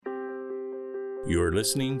You are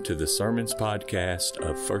listening to the Sermons Podcast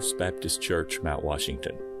of First Baptist Church, Mount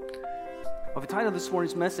Washington. I've entitled this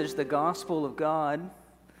morning's message, The Gospel of God.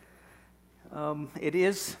 It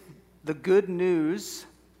is the good news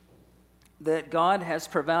that God has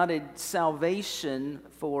provided salvation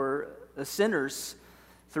for the sinners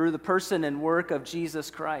through the person and work of Jesus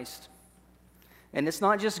Christ. And it's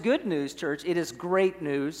not just good news, church. It is great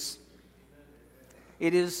news.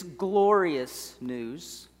 It is glorious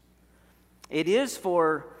news. It is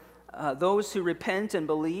for those who repent and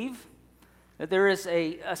believe that there is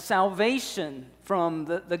a salvation from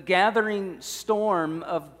the gathering storm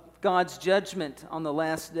of God's judgment on the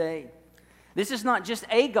last day. This is not just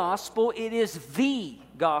a gospel, it is the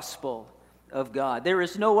gospel of God. There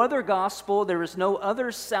is no other gospel, there is no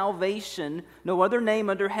other salvation, no other name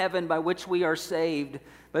under heaven by which we are saved,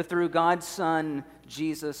 but through God's Son,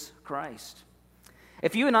 Jesus Christ.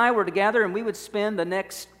 If you and I were to gather and we would spend the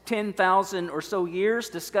next 10,000 or so years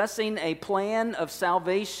discussing a plan of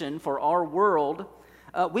salvation for our world,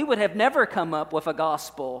 we would have never come up with a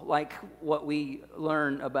gospel like what we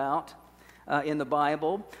learn about in the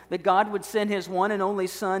Bible, that God would send His one and only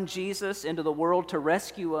Son, Jesus, into the world to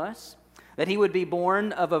rescue us, that He would be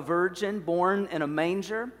born of a virgin, born in a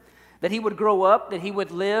manger, that He would grow up, that He would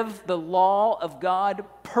live the law of God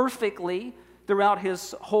perfectly throughout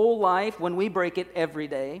His whole life when we break it every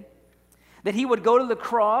day, that He would go to the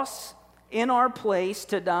cross in our place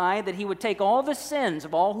to die, that He would take all the sins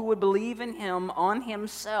of all who would believe in Him on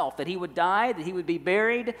Himself, that He would die, that He would be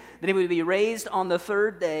buried, that He would be raised on the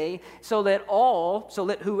third day, so that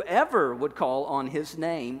whoever would call on His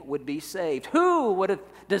name would be saved. Who would have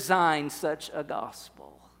designed such a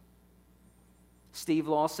gospel? Steve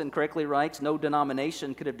Lawson correctly writes, no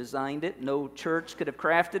denomination could have designed it, no church could have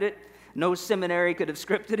crafted it, no seminary could have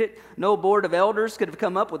scripted it. No board of elders could have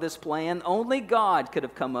come up with this plan. Only God could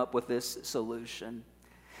have come up with this solution.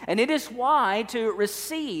 And it is why to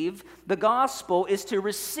receive the gospel is to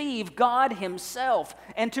receive God Himself.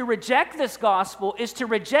 And to reject this gospel is to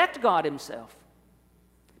reject God Himself.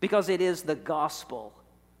 Because it is the gospel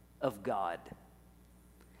of God.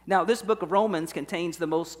 Now, this book of Romans contains the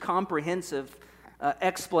most comprehensive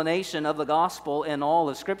explanation of the gospel in all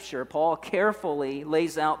of Scripture. Paul carefully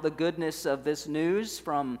lays out the goodness of this news,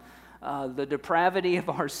 from the depravity of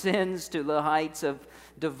our sins to the heights of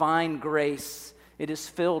divine grace. It is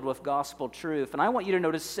filled with gospel truth. And I want you to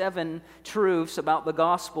notice 7 truths about the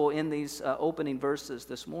gospel in these opening verses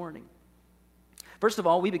this morning. First of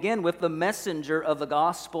all, we begin with the messenger of the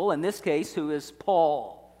gospel, in this case, who is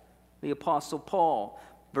Paul, the Apostle Paul.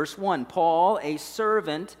 Verse 1, Paul, a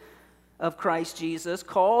servant of Christ Jesus,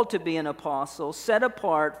 called to be an apostle, set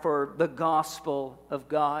apart for the gospel of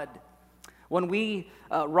God. When we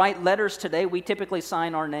write letters today, we typically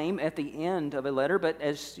sign our name at the end of a letter, but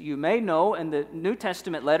as you may know, in the New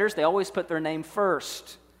Testament letters, they always put their name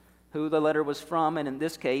first, who the letter was from, and in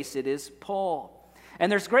this case, it is Paul.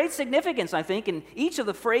 And there's great significance, I think, in each of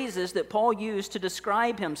the phrases that Paul used to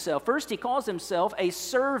describe himself. First, he calls himself a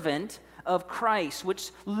servant of Christ,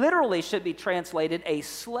 which literally should be translated a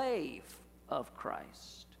slave of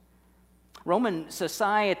Christ. Roman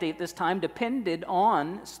society at this time depended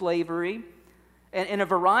on slavery in a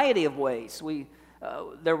variety of ways.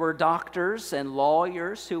 There were doctors and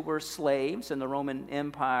lawyers who were slaves in the Roman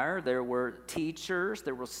Empire. There were teachers.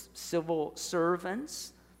 There were civil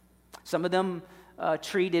servants. Some of them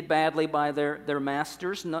treated badly by their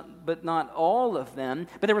masters, but not all of them.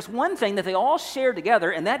 But there was one thing that they all shared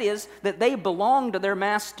together, and that is that they belonged to their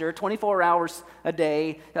master 24 hours a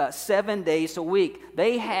day, 7 days a week.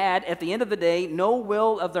 They had, at the end of the day, no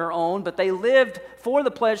will of their own, but they lived for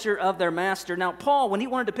the pleasure of their master. Now, Paul, when he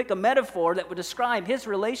wanted to pick a metaphor that would describe his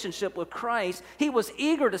relationship with Christ, he was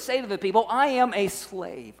eager to say to the people, I am a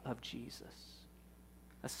slave of Jesus.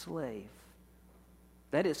 A slave.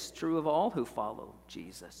 That is true of all who follow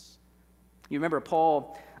Jesus. You remember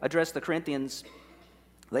Paul addressed the Corinthians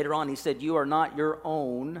later on. He said, you are not your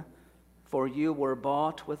own, for you were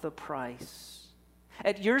bought with a price.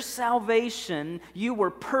 At your salvation, you were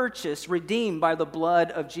purchased, redeemed by the blood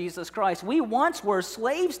of Jesus Christ. We once were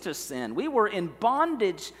slaves to sin. We were in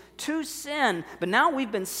bondage to sin, but now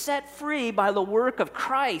we've been set free by the work of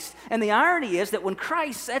Christ. And the irony is that when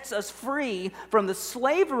Christ sets us free from the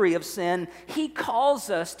slavery of sin, He calls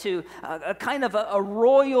us to a kind of a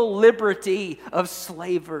royal liberty of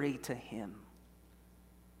slavery to Him.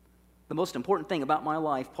 The most important thing about my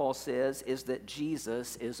life, Paul says, is that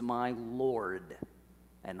Jesus is my Lord,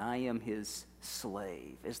 and I am His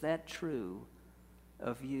slave. Is that true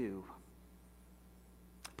of you?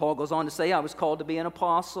 Paul goes on to say, I was called to be an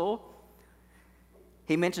apostle.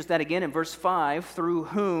 He mentions that again in verse 5, through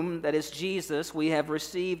whom, that is Jesus, we have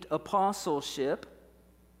received apostleship.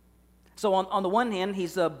 So on the one hand,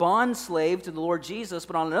 he's a bondslave to the Lord Jesus,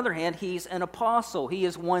 but on the other hand, he's an apostle. He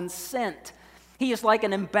is one sent. He is like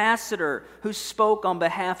an ambassador who spoke on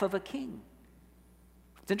behalf of a king.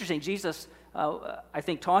 It's interesting, Jesus, I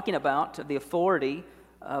think, talking about the authority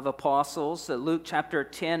of apostles, Luke chapter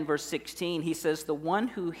 10, verse 16, he says, the one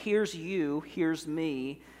who hears you hears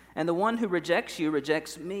me, and the one who rejects you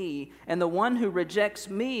rejects me, and the one who rejects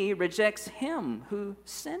me rejects him who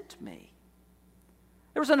sent me.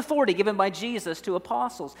 There was an authority given by Jesus to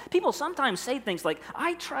apostles. People sometimes say things like,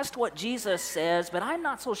 I trust what Jesus says, but I'm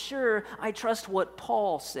not so sure I trust what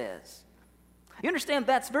Paul says. You understand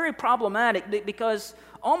that's very problematic because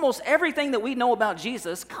almost everything that we know about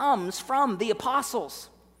Jesus comes from the apostles,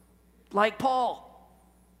 like Paul.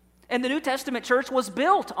 And the New Testament church was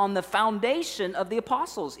built on the foundation of the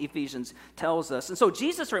apostles, Ephesians tells us. And so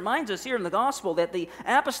Jesus reminds us here in the gospel that the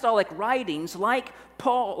apostolic writings, like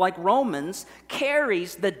Paul, like Romans,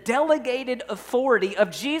 carries the delegated authority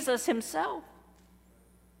of Jesus himself.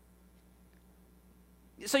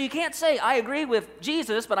 So you can't say, I agree with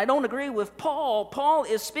Jesus, but I don't agree with Paul. Paul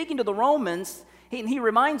is speaking to the Romans, and he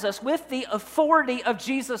reminds us with the authority of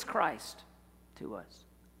Jesus Christ to us.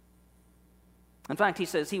 In fact, he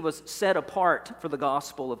says he was set apart for the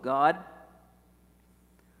gospel of God.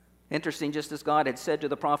 Interesting, just as God had said to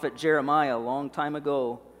the prophet Jeremiah a long time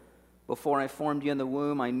ago, before I formed you in the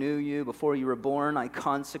womb, I knew you. Before you were born, I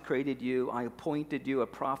consecrated you. I appointed you a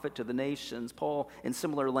prophet to the nations. Paul, in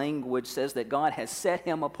similar language, says that God has set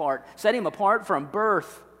him apart from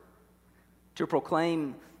birth to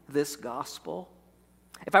proclaim this gospel.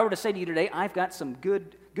 If I were to say to you today, I've got some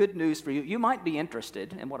good news for you, you might be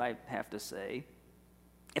interested in what I have to say.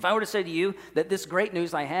 If I were to say to you that this great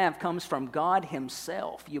news I have comes from God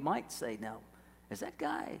himself, you might say, no, is that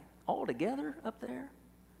guy all together up there?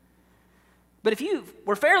 But if you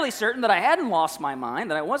were fairly certain that I hadn't lost my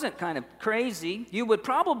mind, that I wasn't kind of crazy, you would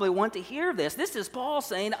probably want to hear this. This is Paul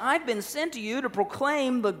saying, I've been sent to you to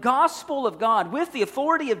proclaim the gospel of God with the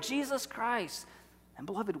authority of Jesus Christ. And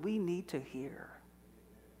beloved, we need to hear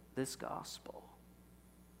this gospel.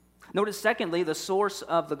 Notice, secondly, the source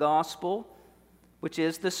of the gospel, which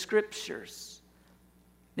is the Scriptures.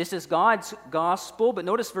 This is God's gospel, but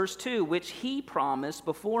notice verse 2, which he promised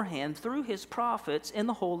beforehand through his prophets in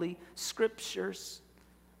the Holy Scriptures.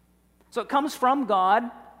 So it comes from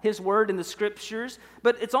God, his word in the Scriptures,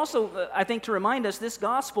 but it's also, I think, to remind us this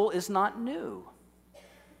gospel is not new.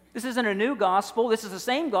 This isn't a new gospel. This is the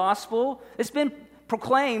same gospel. It's been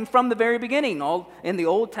proclaimed from the very beginning, all in the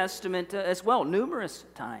Old Testament as well, numerous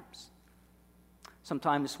times.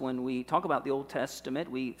 Sometimes when we talk about the Old Testament,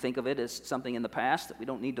 we think of it as something in the past that we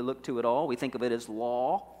don't need to look to at all. We think of it as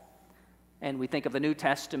law, and we think of the New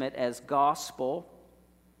Testament as gospel,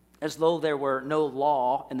 as though there were no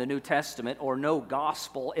law in the New Testament or no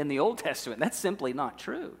gospel in the Old Testament. That's simply not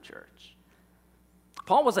true, church.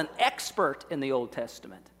 Paul was an expert in the Old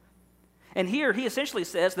Testament. And here he essentially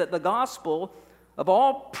says that the gospel of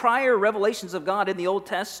all prior revelations of God in the Old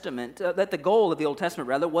Testament, that the goal of the Old Testament,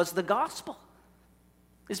 rather, was the gospel.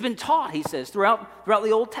 It's been taught, he says, throughout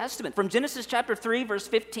the Old Testament. From Genesis chapter 3, verse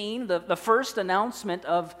 15, the first announcement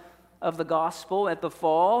of the gospel at the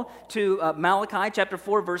fall, to Malachi chapter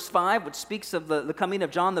 4, verse 5, which speaks of the coming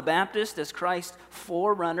of John the Baptist as Christ's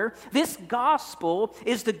forerunner. This gospel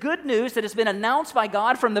is the good news that has been announced by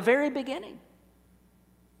God from the very beginning.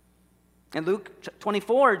 In Luke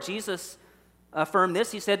 24, Jesus affirmed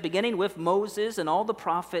this. He said, beginning with Moses and all the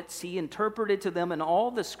prophets, he interpreted to them in all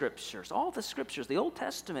the scriptures, the Old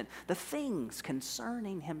Testament, the things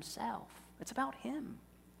concerning himself. It's about him.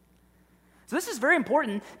 So this is very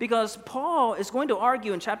important because Paul is going to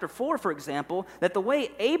argue in chapter 4, for example, that the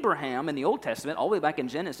way Abraham in the Old Testament, all the way back in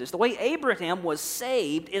Genesis, the way Abraham was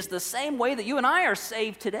saved is the same way that you and I are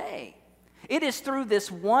saved today. It is through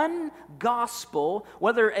this one gospel,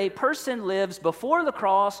 whether a person lives before the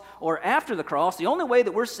cross or after the cross, the only way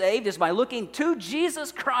that we're saved is by looking to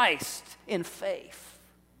Jesus Christ in faith.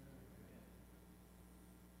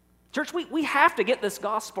 Church, we have to get this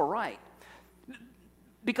gospel right,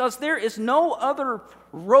 because there is no other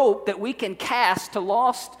rope that we can cast to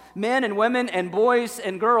lost men and women and boys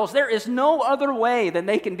and girls. There is no other way that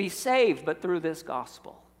they can be saved but through this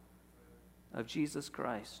gospel of Jesus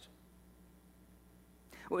Christ.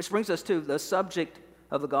 Which brings us to the subject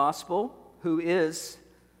of the gospel, who is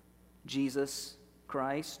Jesus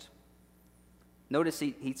Christ. Notice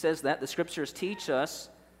he says that the scriptures teach us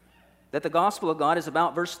that the gospel of God is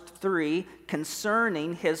about, verse 3,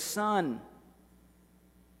 concerning his Son,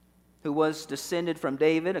 who was descended from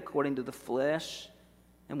David according to the flesh,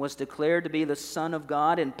 and was declared to be the Son of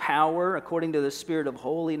God in power according to the Spirit of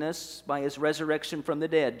holiness by his resurrection from the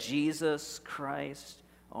dead, Jesus Christ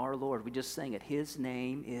our Lord. We just sang it. His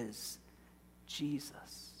name is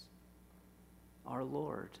Jesus, our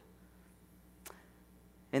Lord.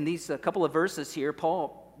 In these couple of verses here,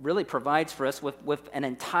 Paul really provides for us with an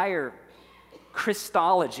entire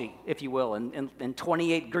Christology, if you will, in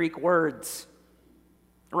 28 Greek words,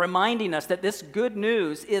 reminding us that this good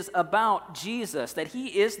news is about Jesus, that he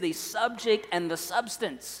is the subject and the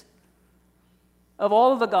substance of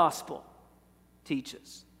all of the gospel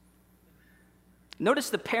teaches. Notice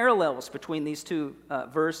the parallels between these two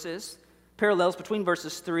verses, parallels between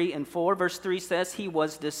verses 3 and 4. Verse 3 says he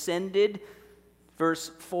was descended.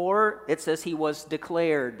 Verse 4, it says he was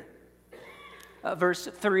declared. Verse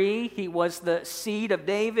 3, he was the seed of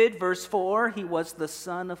David. Verse 4, he was the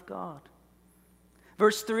Son of God.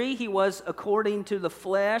 Verse 3, he was according to the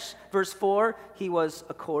flesh. Verse 4, he was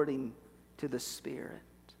according to the Spirit.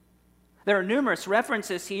 There are numerous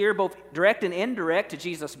references here, both direct and indirect, to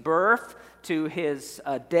Jesus' birth, to his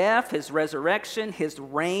death, his resurrection, his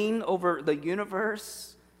reign over the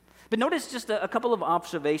universe. But notice just a couple of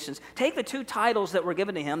observations. Take the two titles that were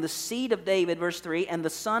given to him, the seed of David, verse 3, and the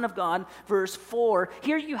Son of God, verse 4.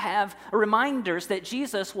 Here you have reminders that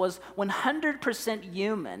Jesus was 100%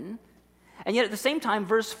 human, and yet at the same time,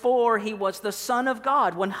 verse 4, he was the Son of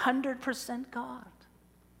God, 100% God.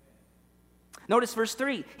 Notice verse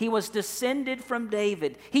 3, he was descended from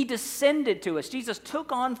David. He descended to us. Jesus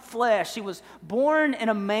took on flesh. He was born in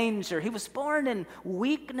a manger. He was born in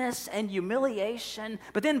weakness and humiliation.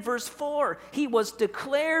 But then verse 4, he was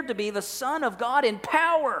declared to be the Son of God in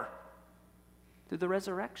power through the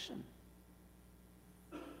resurrection.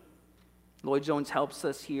 Lloyd Jones helps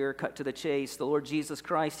us here, cut to the chase. The Lord Jesus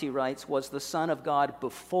Christ, he writes, was the Son of God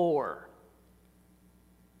before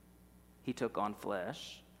he took on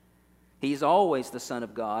flesh. He's always the Son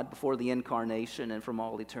of God before the incarnation and from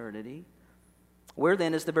all eternity. Where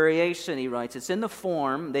then is the variation, he writes? It's in the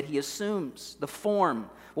form that he assumes, the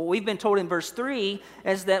form. What we've been told in verse 3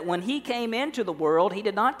 is that when he came into the world, he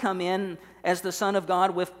did not come in as the Son of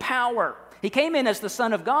God with power. He came in as the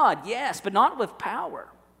Son of God, yes, but not with power.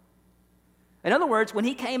 In other words, when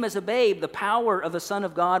he came as a babe, the power of the Son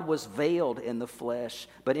of God was veiled in the flesh.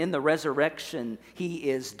 But in the resurrection, he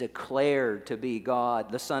is declared to be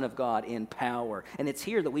God, the Son of God in power. And it's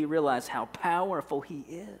here that we realize how powerful he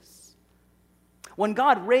is. When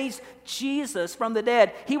God raised Jesus from the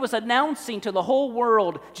dead, he was announcing to the whole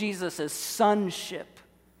world Jesus' sonship,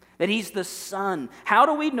 that he's the Son. How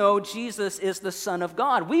do we know Jesus is the Son of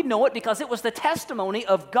God? We know it because it was the testimony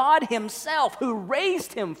of God himself who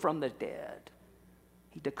raised him from the dead.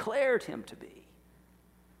 He declared him to be.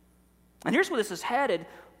 And here's where this is headed.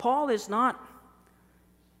 Paul is not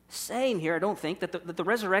saying here, I don't think, that the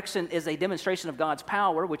resurrection is a demonstration of God's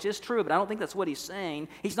power, which is true, but I don't think that's what he's saying.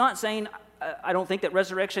 He's not saying, I don't think that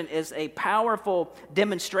resurrection is a powerful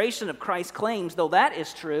demonstration of Christ's claims, though that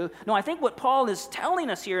is true. No, I think what Paul is telling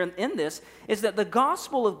us here in this is that the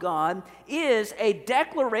gospel of God is a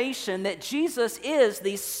declaration that Jesus is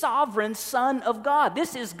the sovereign Son of God.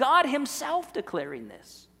 This is God himself declaring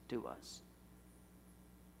this to us.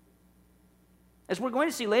 As we're going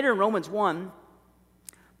to see later in Romans 1,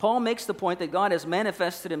 Paul makes the point that God has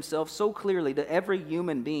manifested himself so clearly to every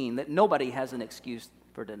human being that nobody has an excuse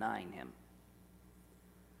for denying him.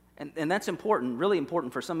 And that's important, really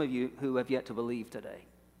important for some of you who have yet to believe today.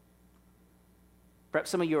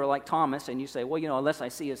 Perhaps some of you are like Thomas and you say, well, unless I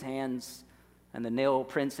see his hands and the nail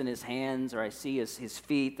prints in his hands or I see his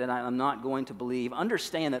feet, then I'm not going to believe.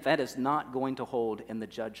 Understand that is not going to hold in the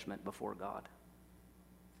judgment before God.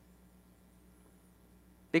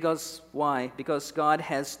 Because, why? Because God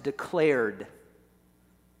has declared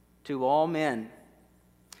to all men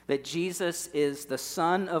that Jesus is the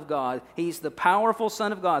Son of God. He's the powerful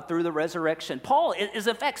Son of God through the resurrection. Paul is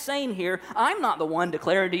in fact saying here, I'm not the one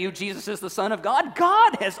declaring to you Jesus is the Son of God.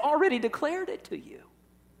 God has already declared it to you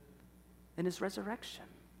in his resurrection.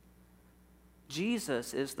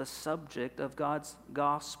 Jesus is the subject of God's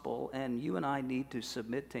gospel, and you and I need to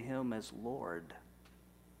submit to him as Lord.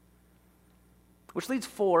 Which leads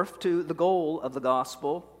forth to the goal of the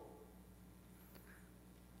gospel,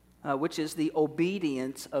 which is the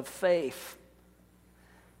obedience of faith.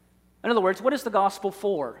 In other words, what is the gospel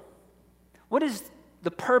for? What is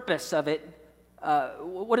the purpose of it?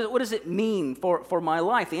 What does it mean for my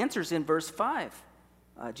life? The answer is in verse 5.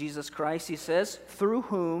 Jesus Christ, he says, through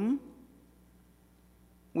whom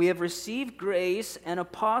we have received grace and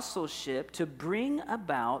apostleship to bring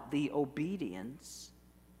about the obedience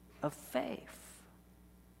of faith.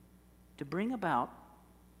 To bring about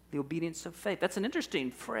The obedience of faith. That's an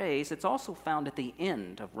interesting phrase. It's also found at the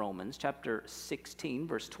end of Romans chapter 16,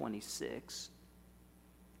 verse 26.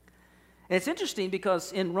 And it's interesting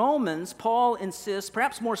because in Romans, Paul insists,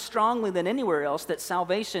 perhaps more strongly than anywhere else, that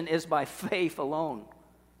salvation is by faith alone.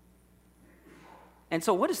 And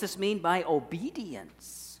so what does this mean by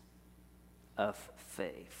obedience of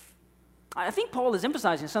faith? I think Paul is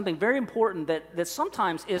emphasizing something very important that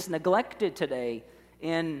sometimes is neglected today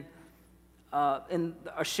in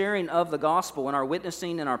our sharing of the gospel, in our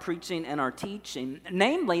witnessing, in our preaching, and our teaching.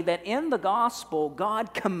 Namely, that in the gospel,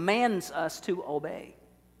 God commands us to obey.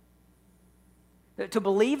 To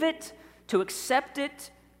believe it, to accept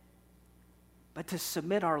it, but to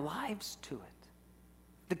submit our lives to it.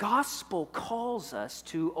 The gospel calls us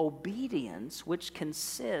to obedience, which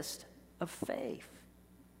consists of faith.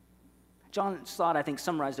 John Stott, I think,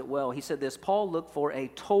 summarized it well. He said this: Paul looked for a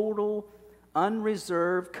total,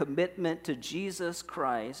 unreserved commitment to Jesus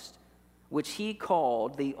Christ, which he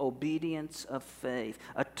called the obedience of faith.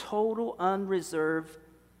 A total, unreserved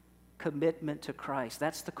commitment to Christ.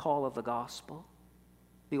 That's the call of the gospel,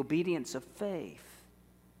 the obedience of faith.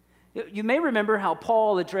 You may remember how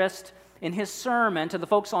Paul addressed in his sermon to the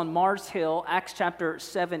folks on Mars Hill, Acts chapter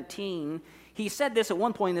 17, he said this at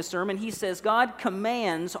one point in the sermon. He says, God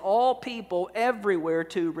commands all people everywhere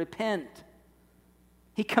to repent.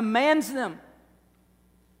 He commands them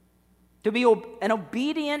to be an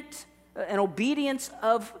obedience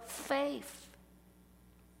of faith.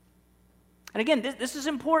 And again, this is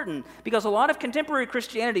important because a lot of contemporary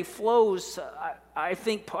Christianity flows, I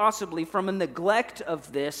think, possibly from a neglect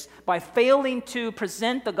of this by failing to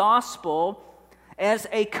present the gospel as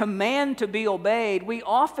a command to be obeyed. We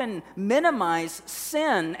often minimize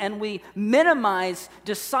sin and we minimize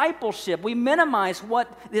discipleship. We minimize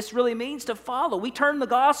what this really means to follow. We turn the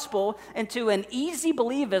gospel into an easy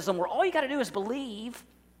believism where all you got to do is believe.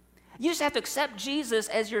 You just have to accept Jesus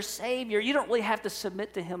as your Savior. You don't really have to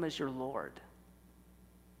submit to Him as your Lord.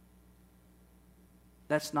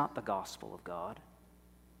 That's not the gospel of God.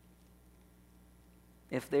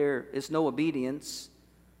 If there is no obedience,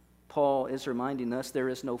 Paul is reminding us there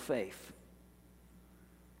is no faith.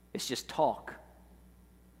 It's just talk.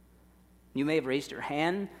 You may have raised your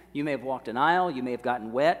hand, you may have walked an aisle, you may have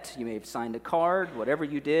gotten wet, you may have signed a card, whatever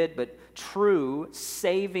you did, but true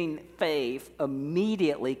saving faith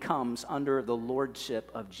immediately comes under the lordship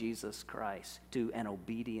of Jesus Christ, to an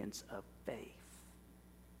obedience of faith.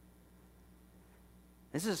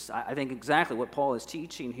 This is, I think, exactly what Paul is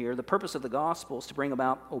teaching here. The purpose of the gospel is to bring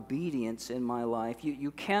about obedience in my life.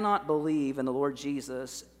 You cannot believe in the Lord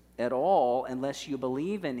Jesus at all unless you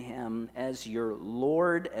believe in Him as your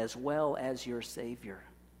Lord as well as your Savior.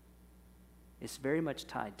 It's very much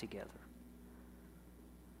tied together.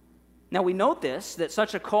 Now we note this, that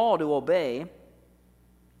such a call to obey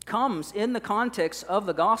comes in the context of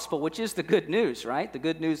the gospel, which is the good news, right? The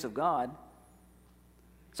good news of God.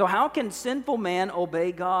 So how can sinful man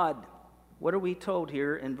obey God? What are we told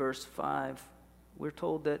here in verse 5? We're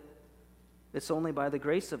told that it's only by the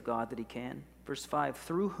grace of God that he can. Verse 5,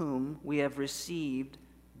 through whom we have received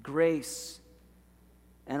grace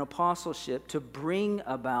and apostleship to bring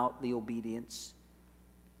about the obedience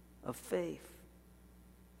of faith.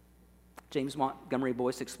 James Montgomery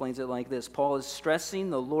Boyce explains it like this: Paul is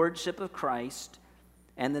stressing the lordship of Christ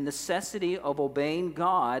and the necessity of obeying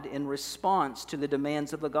God in response to the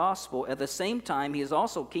demands of the gospel. At the same time, he is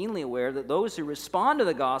also keenly aware that those who respond to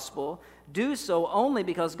the gospel do so only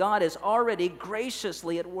because God is already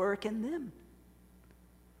graciously at work in them.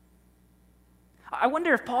 I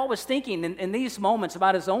wonder if Paul was thinking in these moments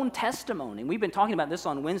about his own testimony. We've been talking about this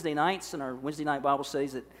on Wednesday nights in our Wednesday night Bible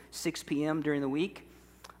studies at 6 p.m. during the week.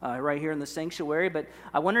 Right here in the sanctuary, but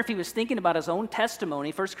I wonder if he was thinking about his own testimony.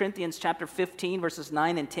 1 Corinthians chapter 15, verses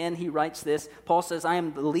 9 and 10, he writes this. Paul says, I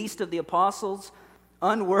am the least of the apostles,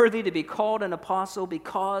 unworthy to be called an apostle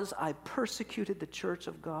because I persecuted the church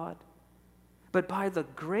of God. But by the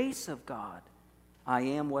grace of God, I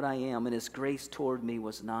am what I am, and His grace toward me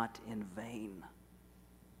was not in vain.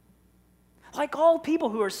 Like all people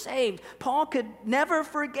who are saved, Paul could never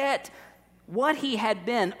forget what he had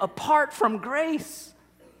been apart from grace.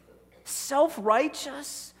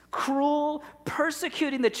 Self-righteous, cruel,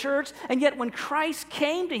 persecuting the church, and yet when Christ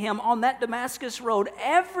came to him on that Damascus road,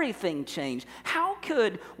 everything changed. How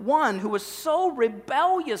could one who was so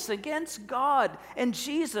rebellious against God and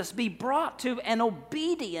Jesus be brought to an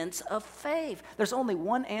obedience of faith? There's only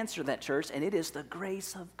one answer to that, church, and it is the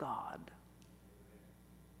grace of God.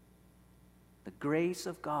 The grace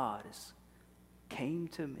of God came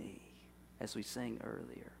to me, as we sang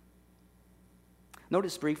earlier.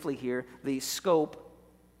 Notice briefly here the scope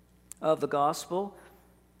of the gospel.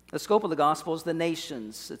 The scope of the gospel is the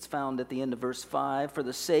nations. It's found at the end of verse 5. For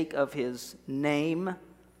the sake of his name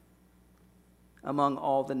among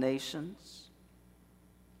all the nations.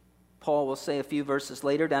 Paul will say a few verses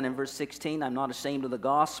later, down in verse 16, I'm not ashamed of the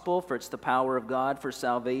gospel, for it's the power of God for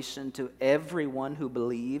salvation to everyone who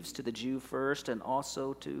believes, to the Jew first and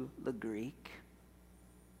also to the Greek.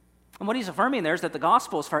 And what he's affirming there is that the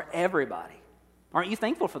gospel is for everybody. Aren't you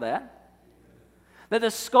thankful for that? That the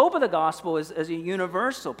scope of the gospel is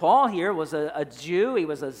universal. Paul here was a Jew. He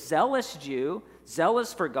was a zealous Jew,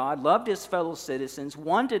 zealous for God, loved his fellow citizens,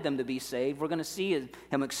 wanted them to be saved. We're going to see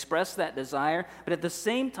him express that desire. But at the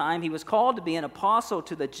same time, he was called to be an apostle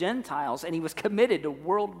to the Gentiles, and he was committed to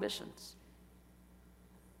world missions.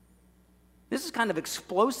 This is kind of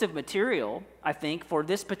explosive material, I think, for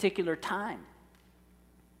this particular time.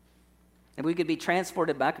 And we could be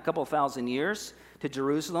transported back a couple thousand years to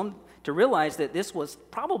Jerusalem to realize that this was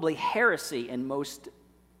probably heresy in most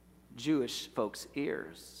Jewish folks'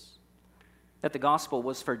 ears, that the gospel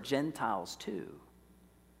was for Gentiles too.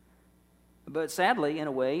 But sadly, in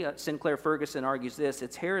a way, Sinclair Ferguson argues this,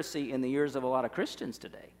 it's heresy in the ears of a lot of Christians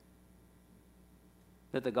today,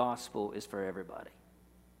 that the gospel is for everybody.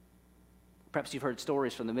 Perhaps you've heard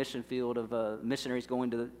stories from the mission field of missionaries going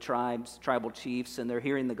to the tribal chiefs, and they're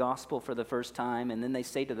hearing the gospel for the first time, and then they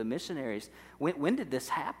say to the missionaries, when did this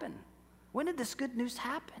happen? When did this good news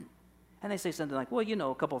happen? And they say something like, well,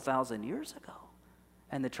 a couple thousand years ago.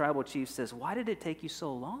 And the tribal chief says, why did it take you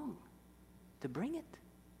so long to bring it?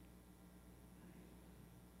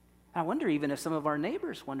 I wonder even if some of our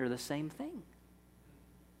neighbors wonder the same thing.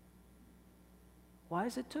 Why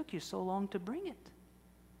has it took you so long to bring it?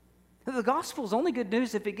 The gospel is only good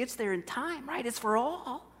news if it gets there in time, right? It's for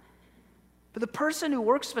all. But the person who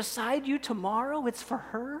works beside you tomorrow, it's for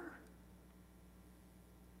her.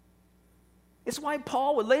 It's why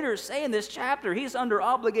Paul would later say in this chapter, he's under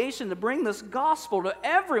obligation to bring this gospel to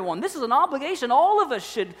everyone. This is an obligation all of us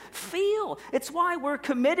should feel. It's why we're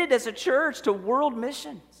committed as a church to world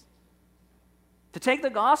missions, to take the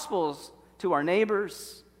gospels to our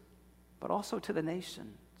neighbors, but also to the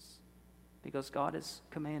nations, because God has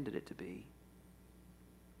commanded it to be.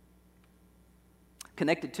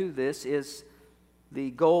 Connected to this is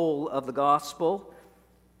the goal of the gospel.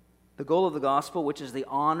 The goal of the gospel, which is the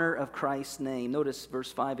honor of Christ's name. Notice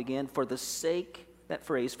verse 5 again. For the sake, that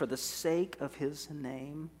phrase, for the sake of his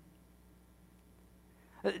name.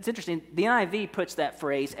 It's interesting. The NIV puts that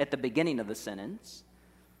phrase at the beginning of the sentence.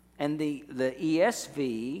 And the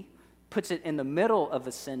ESV puts it in the middle of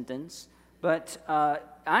the sentence. But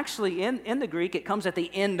actually, in the Greek, it comes at the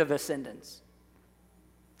end of the sentence.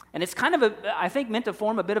 And it's kind of, I think, meant to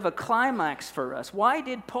form a bit of a climax for us. Why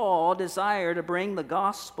did Paul desire to bring the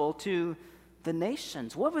gospel to the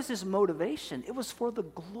nations? What was his motivation? It was for the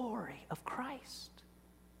glory of Christ,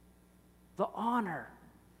 the honor,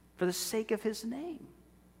 for the sake of his name.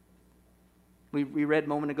 We read a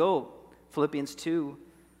moment ago, Philippians 2.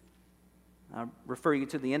 I'll refer you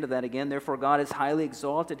to the end of that again. Therefore, God has highly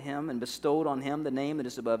exalted him and bestowed on him the name that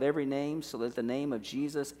is above every name, so that the name of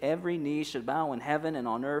Jesus, every knee should bow in heaven and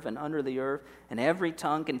on earth and under the earth, and every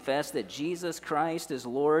tongue confess that Jesus Christ is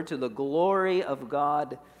Lord, to the glory of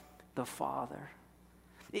God the Father.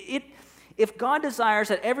 If God desires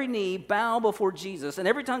that every knee bow before Jesus and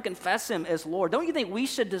every tongue confess him as Lord, don't you think we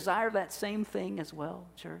should desire that same thing as well,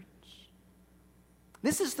 church?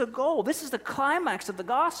 This is the goal. This is the climax of the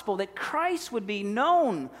gospel, that Christ would be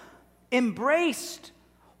known, embraced,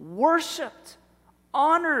 worshiped,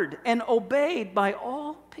 honored, and obeyed by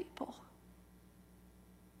all people.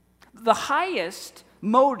 The highest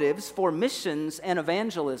motives for missions and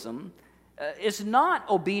evangelism is not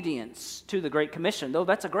obedience to the Great Commission, though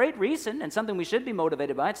that's a great reason and something we should be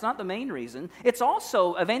motivated by. It's not the main reason. It's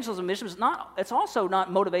also, evangelism missions, it's also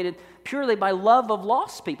not motivated purely by love of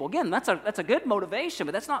lost people. Again, that's a good motivation,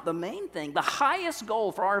 but that's not the main thing. The highest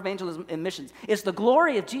goal for our evangelism and missions is the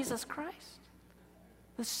glory of Jesus Christ,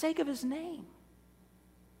 the sake of his name.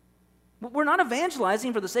 We're not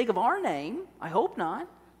evangelizing for the sake of our name. I hope not.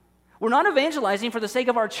 We're not evangelizing for the sake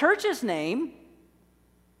of our church's name.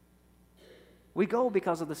 We go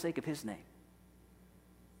because of the sake of his name.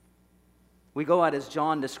 We go out as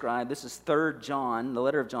John described. This is 3 John, the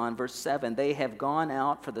letter of John, verse 7. They have gone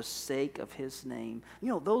out for the sake of his name.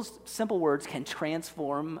 Those simple words can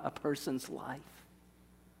transform a person's life.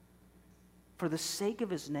 For the sake of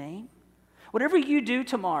his name. Whatever you do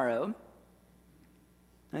tomorrow,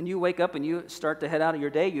 and you wake up and you start to head out of your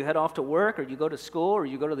day, you head off to work, or you go to school, or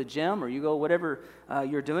you go to the gym, or you go whatever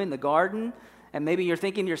you're doing, the garden. And maybe you're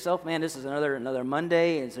thinking to yourself, man, this is another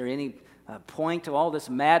Monday. Is there any point to all this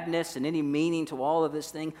madness and any meaning to all of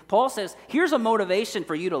this thing. Paul says, here's a motivation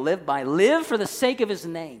for you to live by. Live for the sake of his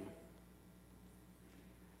name.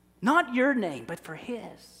 Not your name, but for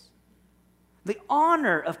his. The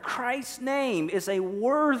honor of Christ's name is a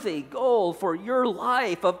worthy goal for your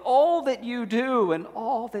life, of all that you do and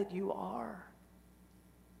all that you are.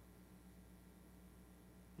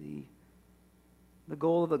 The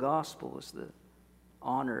goal of the gospel is the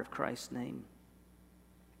honor of Christ's name.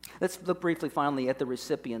 Let's look briefly, finally, at the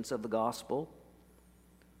recipients of the gospel,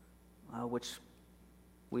 which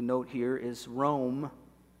we note here is Rome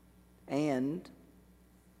and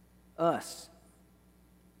us.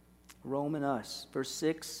 Rome and us. Verse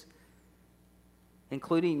 6,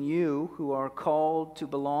 including you who are called to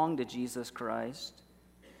belong to Jesus Christ,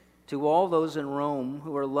 to all those in Rome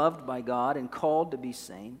who are loved by God and called to be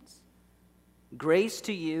saints, grace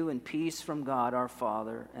to you and peace from God our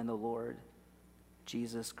Father and the Lord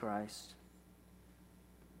Jesus Christ.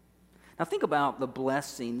 Now think about the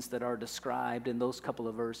blessings that are described in those couple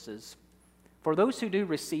of verses. For those who do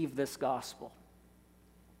receive this gospel,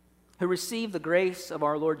 who receive the grace of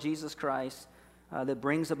our Lord Jesus Christ that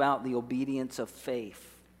brings about the obedience of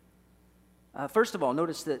faith. First of all,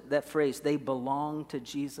 notice that phrase, they belong to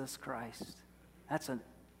Jesus Christ. That's a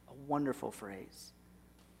wonderful phrase.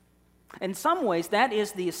 In some ways, that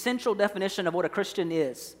is the essential definition of what a Christian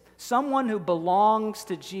is. Someone who belongs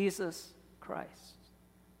to Jesus Christ.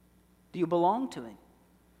 Do you belong to him?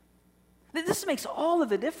 This makes all of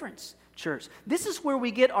the difference, church. This is where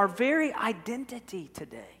we get our very identity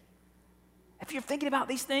today. If you're thinking about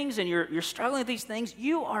these things and you're struggling with these things,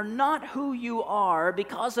 you are not who you are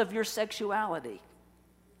because of your sexuality.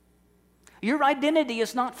 Your identity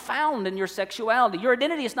is not found in your sexuality. Your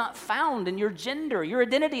identity is not found in your gender. Your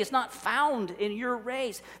identity is not found in your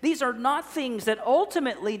race. These are not things that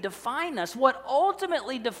ultimately define us. What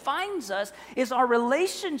ultimately defines us is our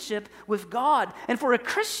relationship with God. And for a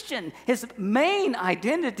Christian, his main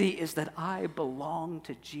identity is that I belong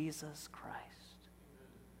to Jesus Christ.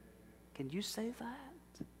 Can you say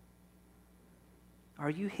that? Are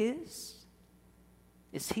you his?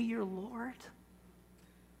 Is he your Lord?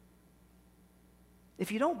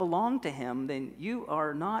 If you don't belong to him, then you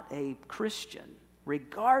are not a Christian,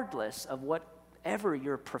 regardless of whatever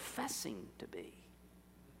you're professing to be.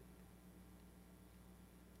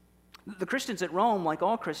 The Christians at Rome, like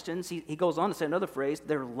all Christians, he goes on to say another phrase,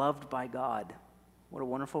 they're loved by God. What a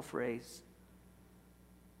wonderful phrase.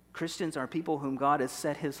 Christians are people whom God has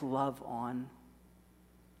set his love on.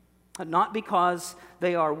 Not because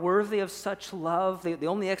they are worthy of such love. The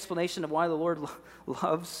only explanation of why the Lord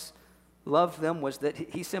loved them was that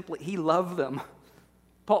he loved them.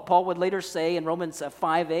 Paul would later say in Romans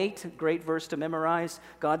 5:8, great verse to memorize,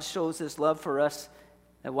 God shows his love for us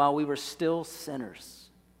that while we were still sinners,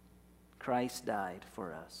 Christ died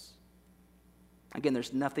for us. Again,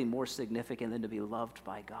 there's nothing more significant than to be loved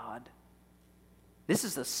by God. This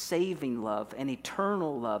is a saving love, an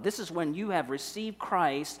eternal love. This is when you have received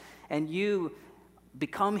Christ and you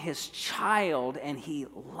become his child and he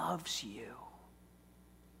loves you.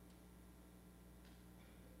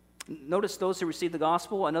 Notice those who receive the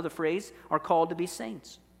gospel, another phrase, are called to be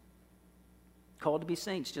saints. Called to be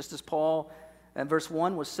saints. Just as Paul in verse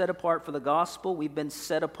 1 was set apart for the gospel, we've been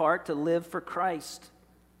set apart to live for Christ,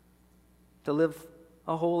 to live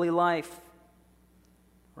a holy life.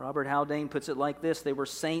 Robert Haldane puts it like this: they were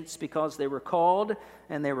saints because they were called,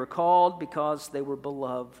 and they were called because they were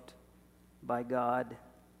beloved by God.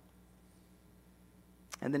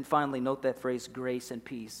 And then finally, note that phrase, grace and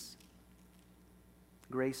peace.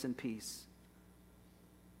 Grace and peace.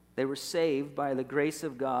 They were saved by the grace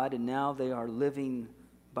of God, and now they are living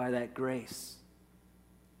by that grace.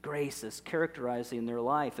 Grace is characterizing their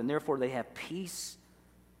life, and therefore they have peace.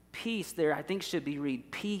 Peace there, I think, should be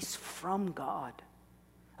read, peace from God.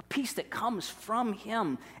 A peace that comes from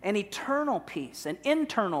him, an eternal peace, an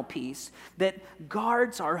internal peace that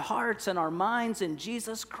guards our hearts and our minds in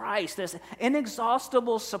Jesus Christ. This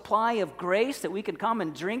inexhaustible supply of grace that we can come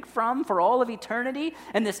and drink from for all of eternity,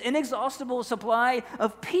 and this inexhaustible supply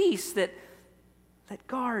of peace that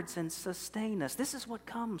guards and sustains us. This is what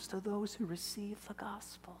comes to those who receive the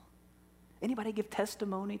gospel. Anybody give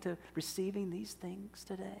testimony to receiving these things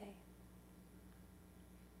today?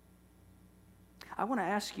 I want to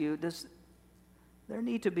ask you, does there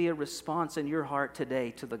need to be a response in your heart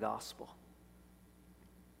today to the gospel?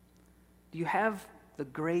 Do you have the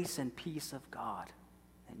grace and peace of God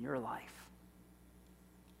in your life?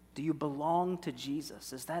 Do you belong to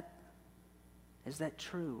Jesus? Is that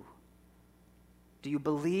true? Do you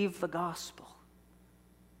believe the gospel?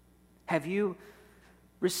 Have you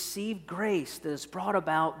received grace that has brought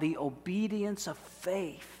about the obedience of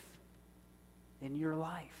faith in your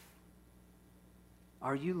life?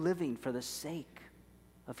 Are you living for the sake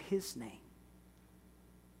of His name?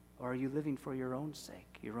 Or are you living for your own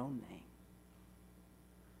sake, your own name?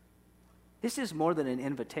 This is more than an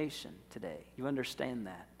invitation today. You understand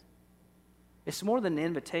that? It's more than an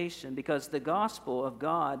invitation because the gospel of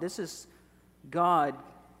God, this is God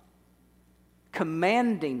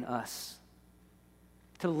commanding us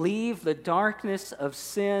to leave the darkness of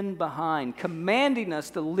sin behind, commanding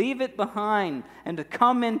us to leave it behind and to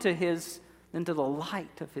come into the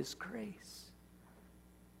light of His grace.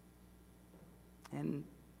 And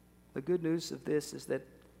the good news of this is that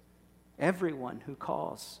everyone who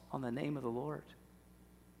calls on the name of the Lord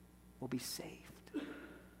will be saved.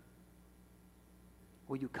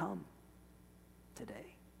 Will you come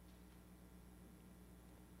today?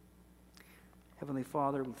 Heavenly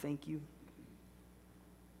Father, we thank you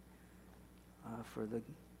for the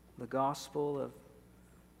gospel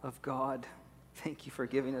of God. Thank you for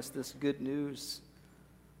giving us this good news.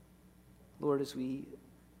 Lord, as we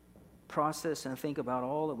process and think about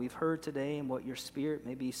all that we've heard today and what your Spirit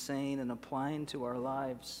may be saying and applying to our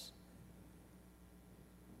lives,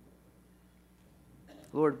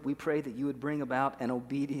 Lord, we pray that you would bring about an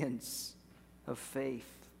obedience of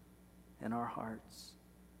faith in our hearts.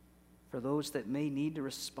 For those that may need to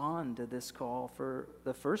respond to this call for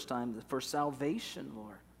the first time, for salvation,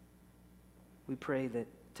 Lord, we pray that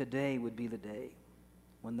today would be the day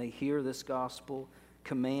when they hear this gospel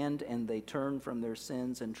command and they turn from their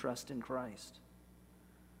sins and trust in Christ.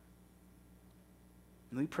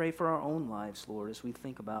 And we pray for our own lives, Lord, as we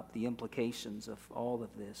think about the implications of all of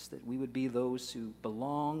this, that we would be those who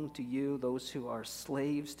belong to you, those who are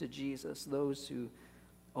slaves to Jesus, those who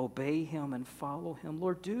obey him and follow him.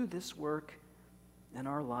 Lord, do this work in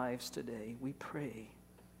our lives today. We pray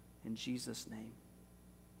in Jesus' name.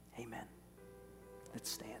 Amen. Let's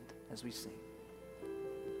stand as we sing.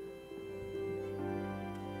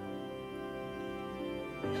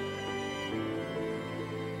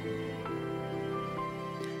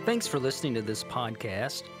 Thanks for listening to this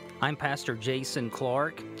podcast. I'm Pastor Jason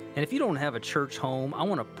Clark, and if you don't have a church home, I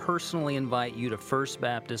want to personally invite you to First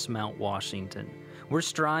Baptist Mount Washington. We're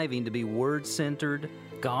striving to be word-centered,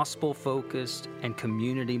 gospel-focused, and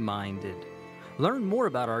community-minded. Learn more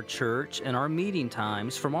about our church and our meeting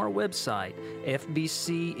times from our website,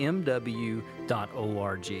 fbcmw.org.